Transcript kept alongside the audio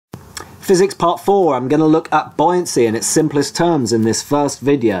Physics Part 4, I'm going to look at buoyancy in its simplest terms in this first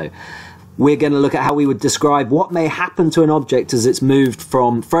video. We're going to look at how we would describe what may happen to an object as it's moved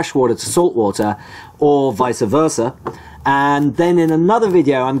from freshwater to saltwater, or vice versa. And then in another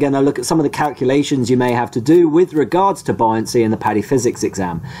video, I'm going to look at some of the calculations you may have to do with regards to buoyancy in the PADI Physics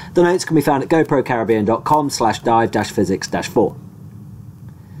exam. The notes can be found at goprocaribbean.com/dive-physics-4.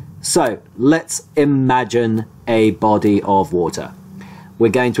 So let's imagine a body of water. We're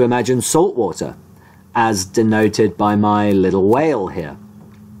going to imagine salt water, as denoted by my little whale here.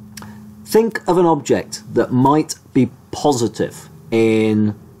 Think of an object that might be positive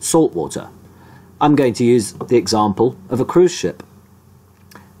in salt water. I'm going to use the example of a cruise ship.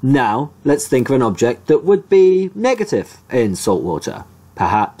 Now, let's think of an object that would be negative in salt water,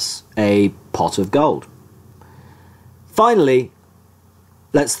 perhaps a pot of gold. Finally,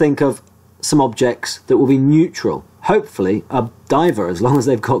 let's think of some objects that will be neutral. Hopefully a diver, as long as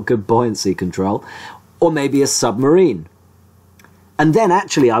they've got good buoyancy control, or maybe a submarine. And then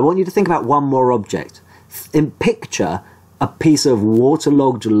actually I want you to think about one more object. Picture a piece of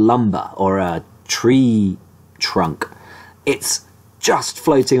waterlogged lumber or a tree trunk. It's just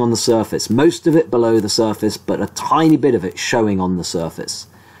floating on the surface, most of it below the surface, but a tiny bit of it showing on the surface.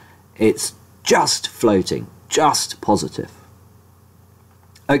 It's just floating, just positive.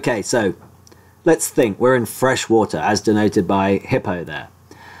 Okay, so let's think. We're in fresh water, as denoted by hippo there.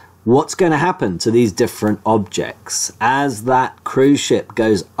 What's going to happen to these different objects as that cruise ship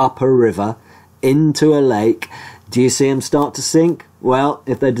goes up a river into a lake? Do you see them start to sink? Well,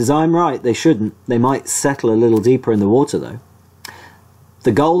 if they're designed right, they shouldn't. They might settle a little deeper in the water, though.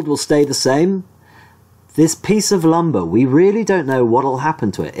 The gold will stay the same. This piece of lumber, we really don't know what will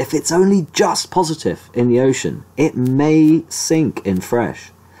happen to it. If it's only just positive in the ocean, it may sink in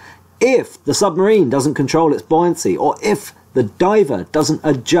fresh. If the submarine doesn't control its buoyancy, or if the diver doesn't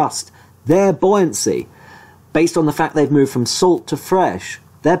adjust their buoyancy based on the fact they've moved from salt to fresh,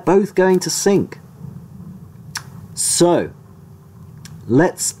 they're both going to sink. So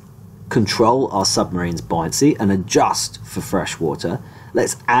let's control our submarine's buoyancy and adjust for fresh water.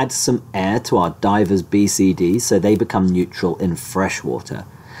 Let's add some air to our diver's BCD so they become neutral in fresh water.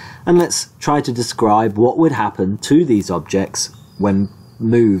 And let's try to describe what would happen to these objects when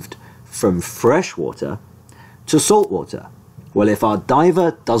moved from fresh water to salt water. Well, if our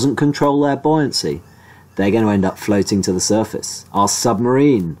diver doesn't control their buoyancy, they're going to end up floating to the surface. Our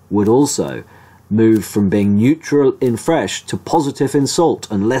submarine would also move from being neutral in fresh to positive in salt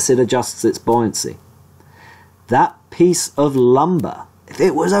unless it adjusts its buoyancy. That piece of lumber, if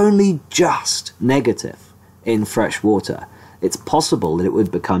it was only just negative in fresh water, it's possible that it would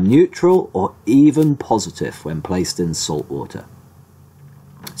become neutral or even positive when placed in salt water.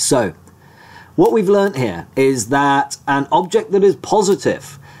 So, what we've learnt here is that an object that is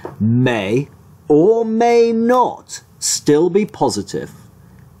positive may or may not still be positive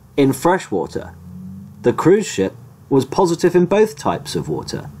in fresh water. The cruise ship was positive in both types of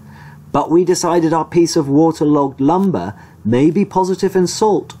water, but we decided our piece of waterlogged lumber may be positive in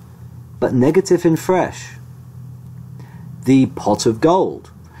salt, but negative in fresh. The pot of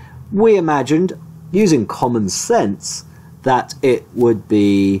gold. We imagined, using common sense, that it would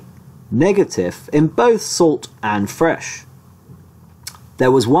be negative in both salt and fresh.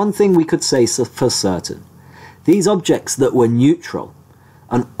 There was one thing we could say for certain. These objects that were neutral,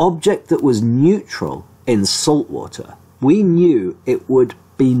 an object that was neutral in salt water, we knew it would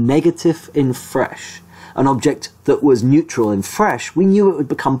be negative in fresh. An object that was neutral in fresh, we knew it would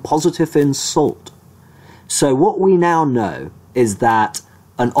become positive in salt. So what we now know is that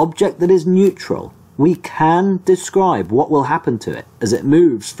an object that is neutral, we can describe what will happen to it as it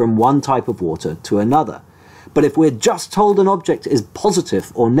moves from one type of water to another. But if we're just told an object is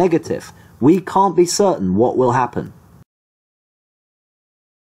positive or negative, we can't be certain what will happen.